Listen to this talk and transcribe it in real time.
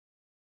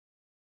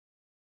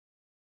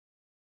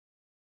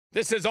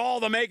This is all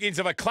the makings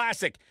of a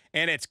classic,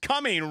 and it's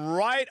coming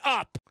right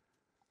up.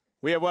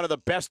 We have one of the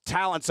best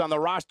talents on the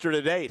roster to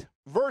date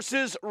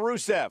versus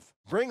Rusev.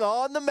 Bring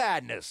on the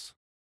madness.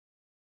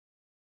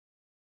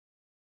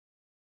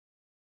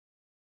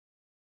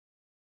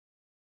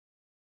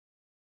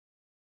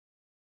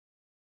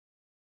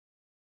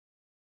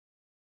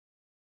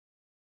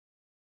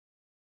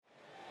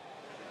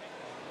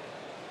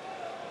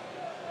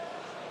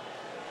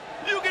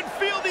 You can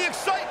feel the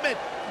excitement.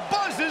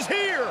 Buzz is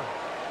here.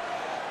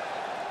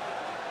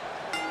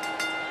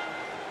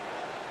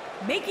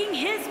 Making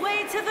his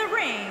way to the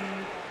ring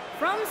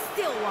from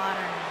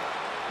Stillwater,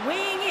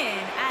 weighing in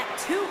at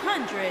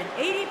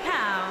 280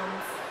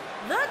 pounds,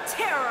 the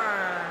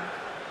Terror.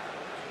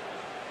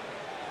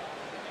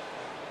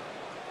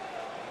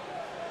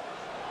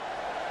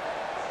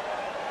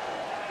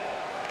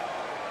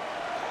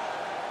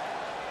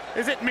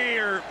 Is it me,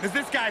 or is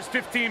this guy's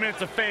 15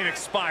 minutes of fame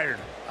expired?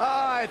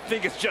 I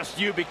think it's just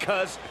you,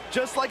 because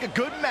just like a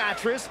good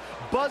mattress,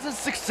 Buzz's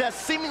success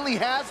seemingly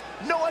has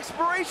no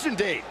expiration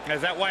date.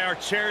 Is that why our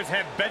chairs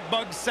have bed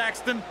bugs,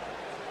 Saxton?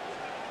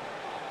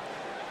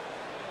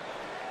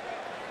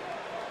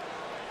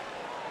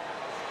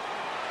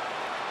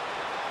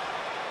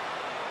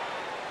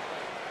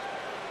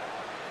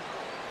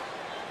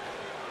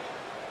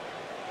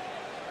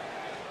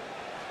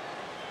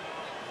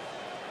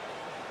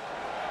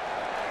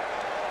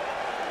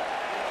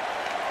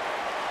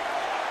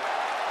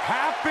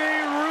 Happy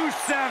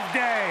Rusev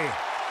Day!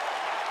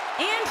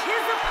 And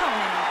his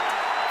opponent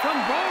from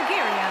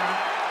Bulgaria,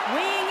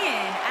 weighing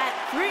in at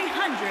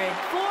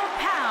 304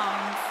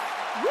 pounds,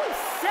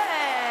 Rusev.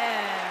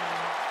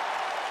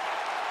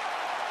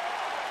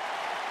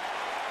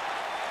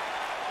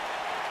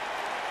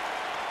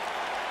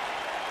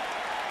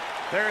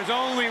 There is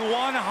only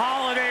one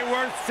holiday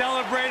worth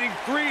celebrating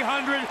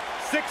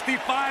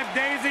 365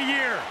 days a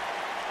year.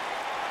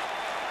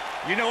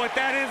 You know what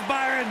that is,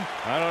 Byron?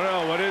 I don't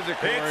know. What is it,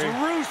 Corey? It's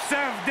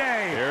Rusev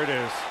Day. Here it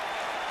is.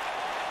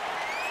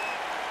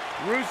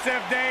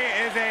 Rusev Day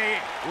is a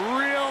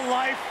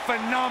real-life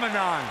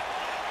phenomenon,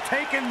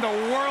 taking the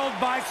world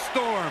by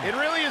storm. It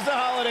really is a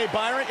holiday,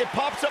 Byron. It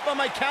pops up on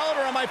my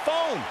calendar on my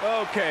phone.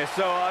 Okay,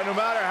 so no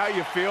matter how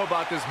you feel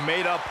about this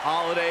made-up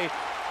holiday,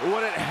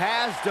 what it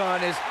has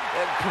done is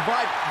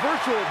provide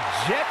virtual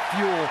jet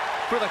fuel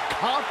for the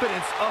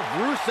confidence of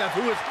Rusev,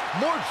 who is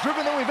more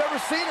driven than we've ever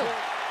seen him.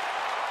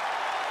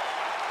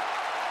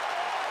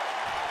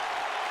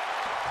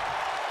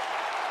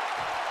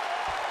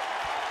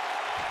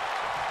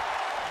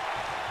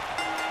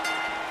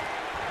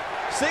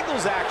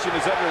 Singles action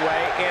is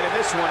underway, and in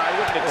this one, I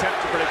wouldn't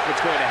attempt to predict what's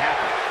going to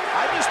happen.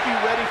 I'd just be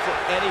ready for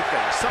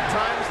anything.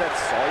 Sometimes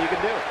that's all you can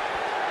do.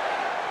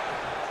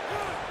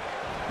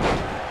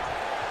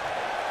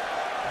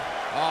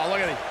 Oh,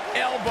 look at the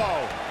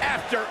elbow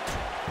after.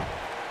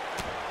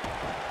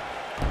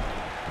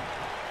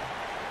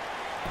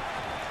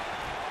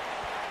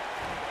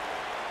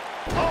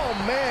 Oh,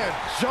 man,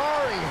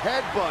 jarring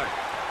headbutt.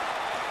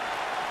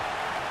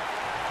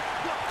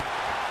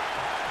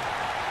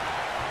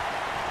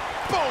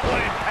 Boom,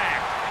 what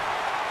impact.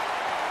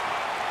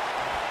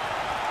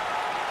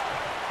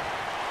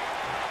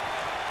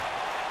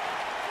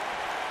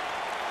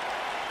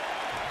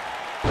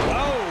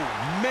 Oh,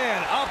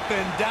 man, up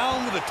and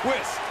down with a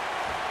twist.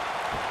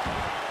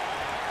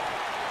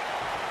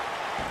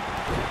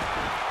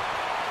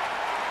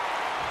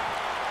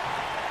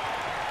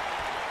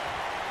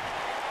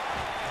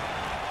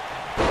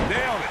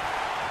 Nailed it.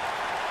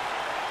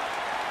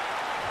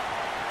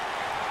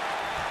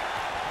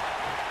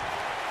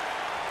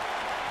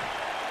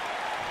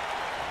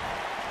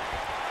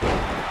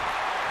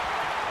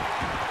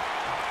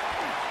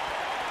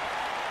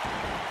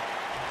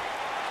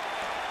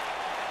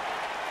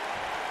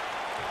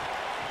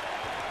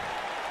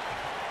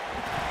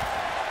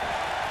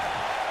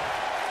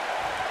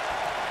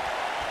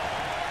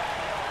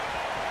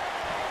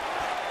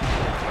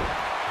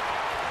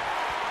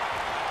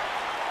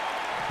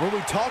 When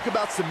we talk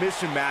about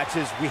submission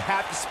matches, we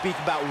have to speak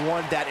about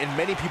one that, in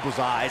many people's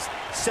eyes,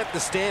 set the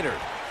standard.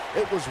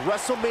 It was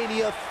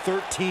WrestleMania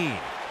 13.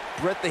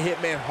 Bret the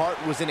Hitman Hart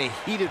was in a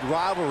heated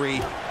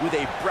rivalry with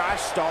a brash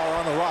star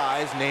on the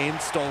rise named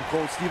Stone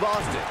Cold Steve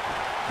Austin.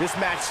 This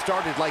match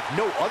started like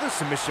no other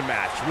submission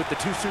match, with the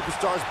two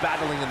superstars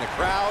battling in the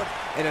crowd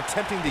and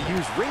attempting to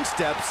use ring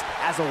steps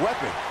as a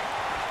weapon.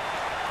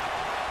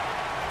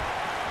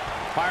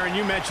 Byron,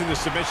 you mentioned the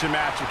submission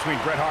match between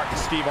Bret Hart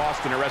and Steve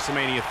Austin at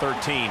WrestleMania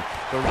 13.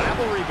 The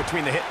rivalry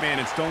between the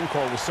Hitman and Stone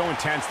Cold was so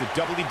intense that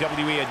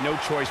WWE had no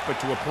choice but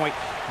to appoint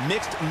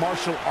mixed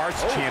martial arts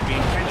champion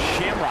Ken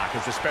Shamrock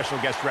as a special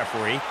guest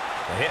referee.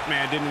 The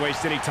Hitman didn't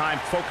waste any time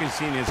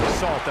focusing his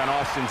assault on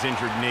Austin's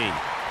injured knee.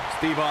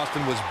 Steve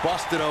Austin was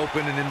busted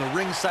open, and in the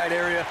ringside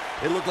area,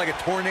 it looked like a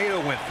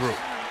tornado went through.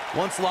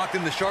 Once locked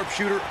in the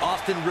sharpshooter,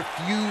 Austin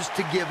refused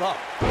to give up.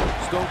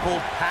 Stone Cold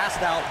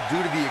passed out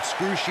due to the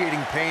excruciating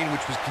pain,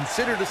 which was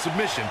considered a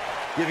submission,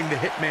 giving the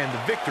Hitman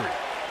the victory.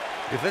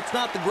 If it's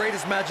not the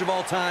greatest match of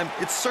all time,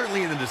 it's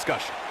certainly in the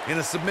discussion. In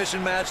a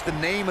submission match, the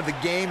name of the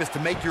game is to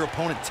make your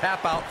opponent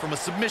tap out from a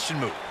submission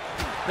move.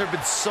 There have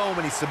been so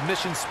many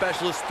submission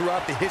specialists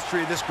throughout the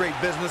history of this great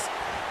business.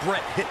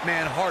 Bret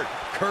Hitman Hart,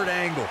 Kurt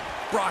Angle,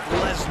 Brock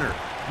Lesnar,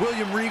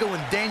 William Regal,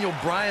 and Daniel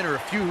Bryan are a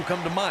few who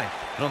come to mind.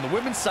 And on the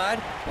women's side,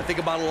 I think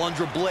about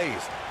Alundra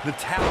Blaze,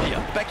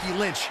 Natalya, Becky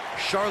Lynch,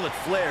 Charlotte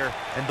Flair,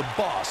 and the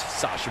boss,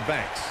 Sasha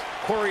Banks.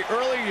 Corey,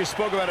 earlier you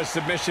spoke about a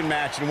submission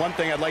match, and one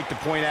thing I'd like to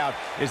point out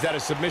is that a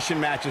submission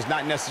match is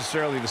not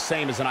necessarily the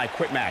same as an I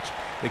Quit match.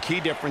 The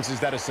key difference is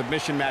that a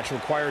submission match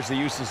requires the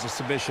use of a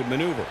submission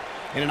maneuver.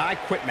 In an I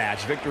Quit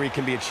match, victory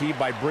can be achieved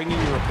by bringing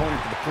your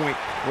opponent to the point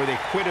where they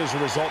quit as a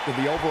result of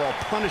the overall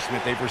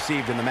punishment they've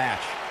received in the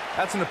match.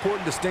 That's an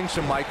important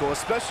distinction, Michael,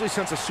 especially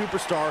since a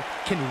superstar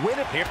can win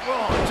it here.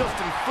 Oh, just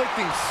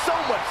inflicting so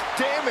much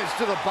damage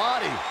to the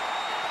body.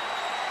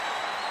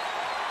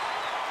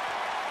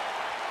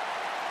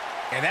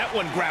 And that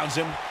one grounds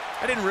him.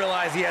 I didn't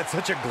realize he had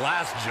such a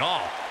glass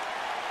jaw.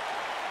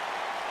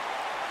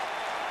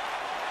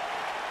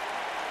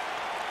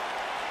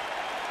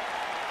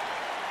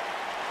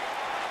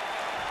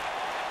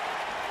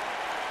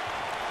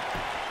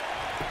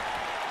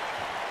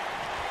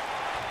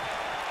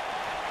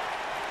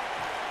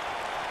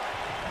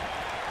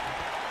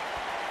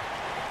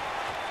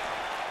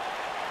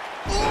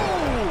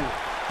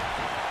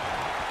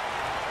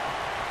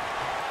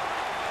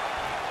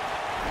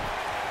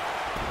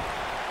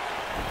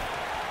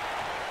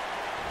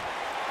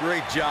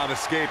 Great job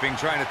escaping,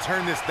 trying to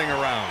turn this thing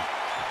around.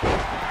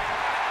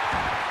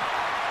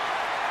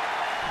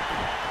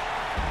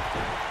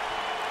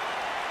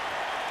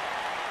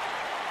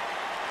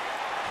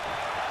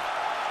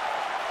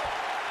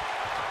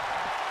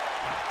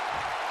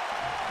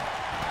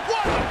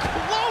 What a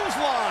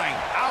clothesline!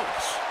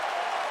 Ouch!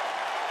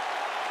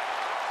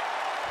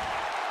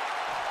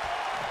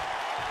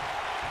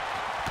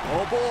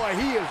 Oh boy,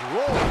 he is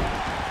rolling.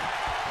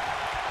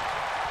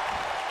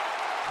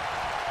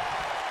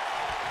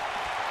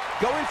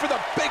 Going for the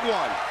big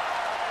one.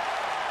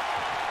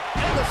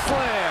 And the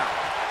slam.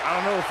 I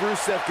don't know if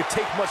Rusev could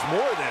take much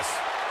more of this.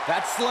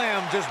 That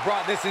slam just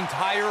brought this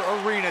entire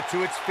arena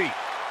to its feet.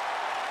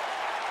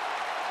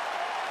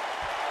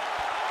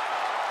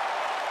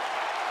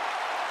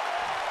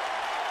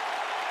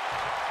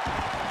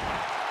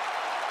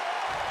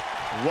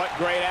 What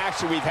great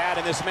action we've had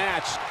in this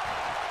match.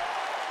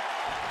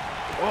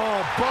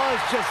 Oh, Buzz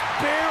just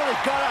barely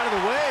got out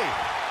of the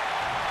way.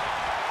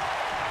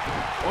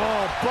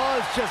 Oh,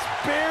 Buzz just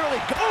barely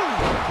got...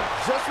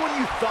 Just when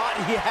you thought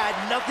he had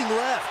nothing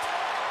left.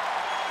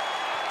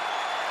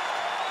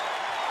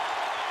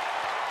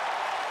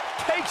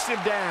 Takes him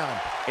down.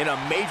 In a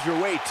major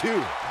way,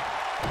 too.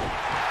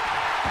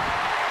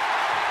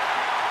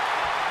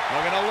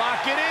 We're gonna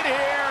lock it in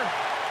here.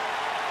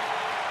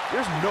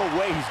 There's no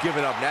way he's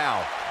giving up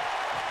now.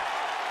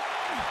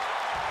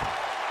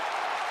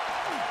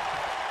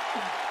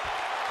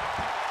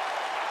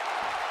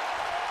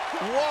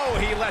 Whoa,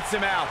 he lets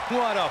him out.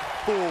 What a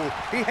fool.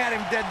 He had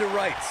him dead to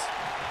rights.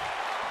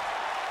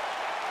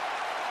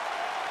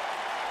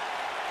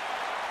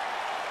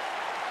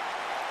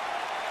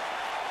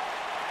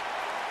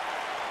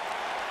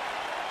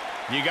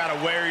 You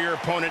gotta wear your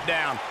opponent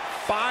down.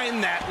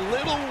 Find that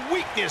little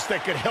weakness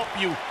that could help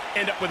you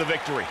end up with a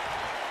victory.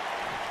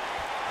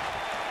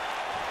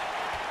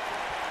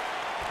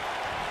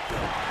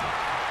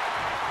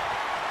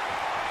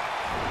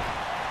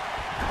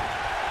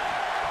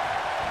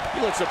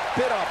 He looks a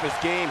bit off his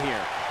game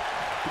here.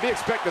 To be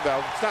expected,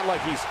 though. It's not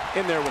like he's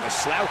in there with a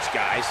slouch,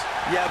 guys.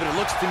 Yeah, but it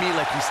looks to me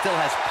like he still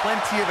has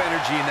plenty of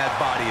energy in that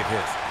body of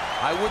his.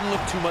 I wouldn't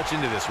look too much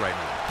into this right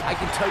now. I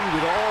can tell you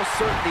with all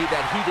certainty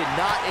that he did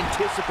not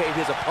anticipate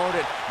his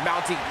opponent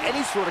mounting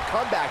any sort of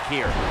comeback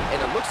here.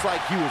 And it looks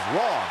like he was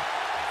wrong.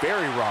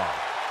 Very wrong.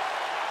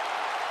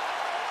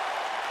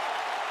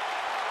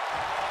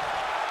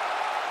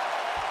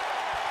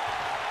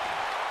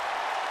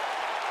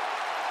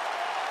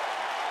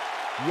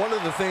 One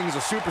of the things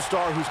a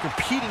superstar who's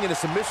competing in a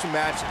submission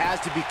match has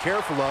to be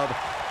careful of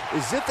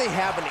is if they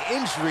have an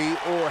injury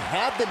or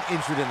have been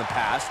injured in the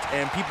past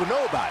and people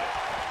know about it.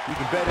 You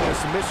can bet in a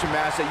submission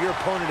match that your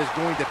opponent is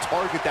going to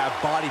target that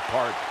body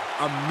part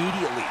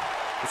immediately.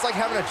 It's like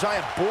having a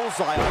giant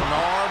bullseye on an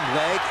arm,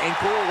 leg,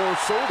 ankle, or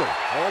shoulder.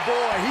 Oh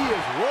boy, he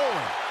is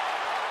rolling.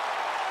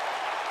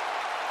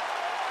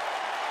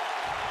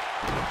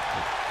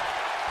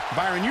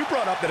 Byron, you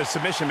brought up that a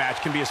submission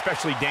match can be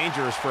especially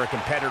dangerous for a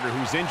competitor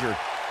who's injured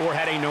or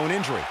had a known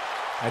injury.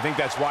 I think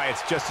that's why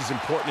it's just as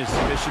important in a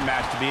submission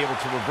match to be able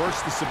to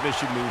reverse the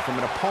submission move from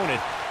an opponent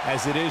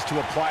as it is to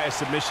apply a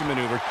submission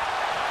maneuver.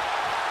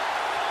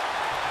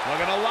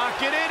 We're gonna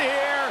lock it in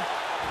here.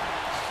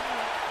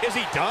 Is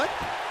he done?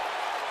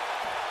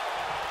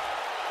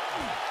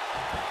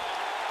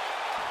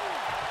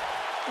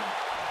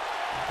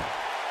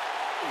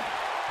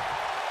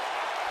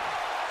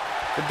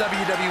 The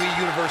WWE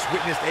Universe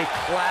witnessed a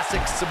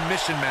classic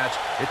submission match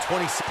at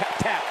 26.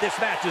 Tap, this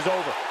match is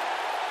over.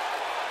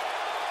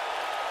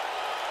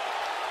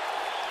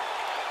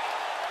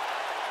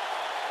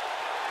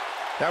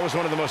 That was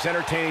one of the most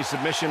entertaining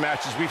submission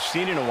matches we've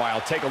seen in a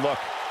while. Take a look.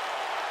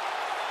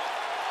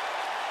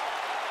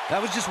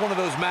 That was just one of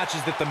those matches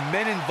that the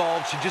men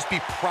involved should just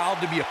be proud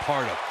to be a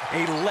part of.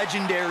 A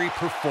legendary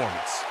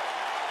performance.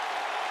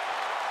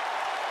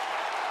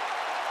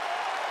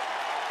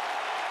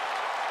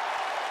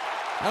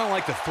 I don't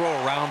like to throw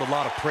around a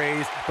lot of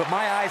praise, but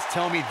my eyes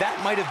tell me that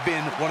might have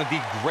been one of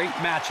the great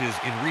matches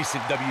in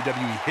recent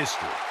WWE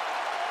history.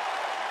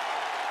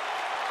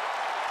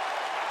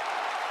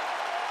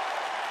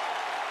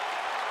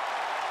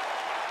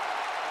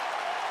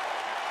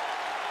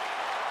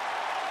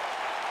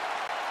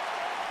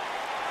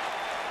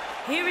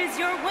 Here is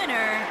your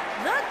winner,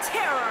 the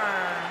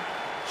Terror.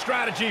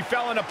 Strategy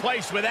fell into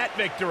place with that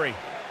victory.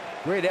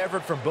 Great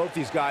effort from both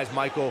these guys,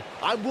 Michael.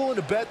 I'm willing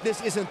to bet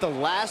this isn't the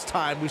last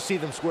time we see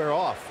them square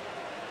off.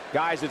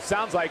 Guys, it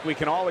sounds like we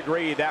can all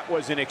agree that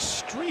was an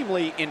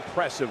extremely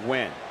impressive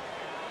win.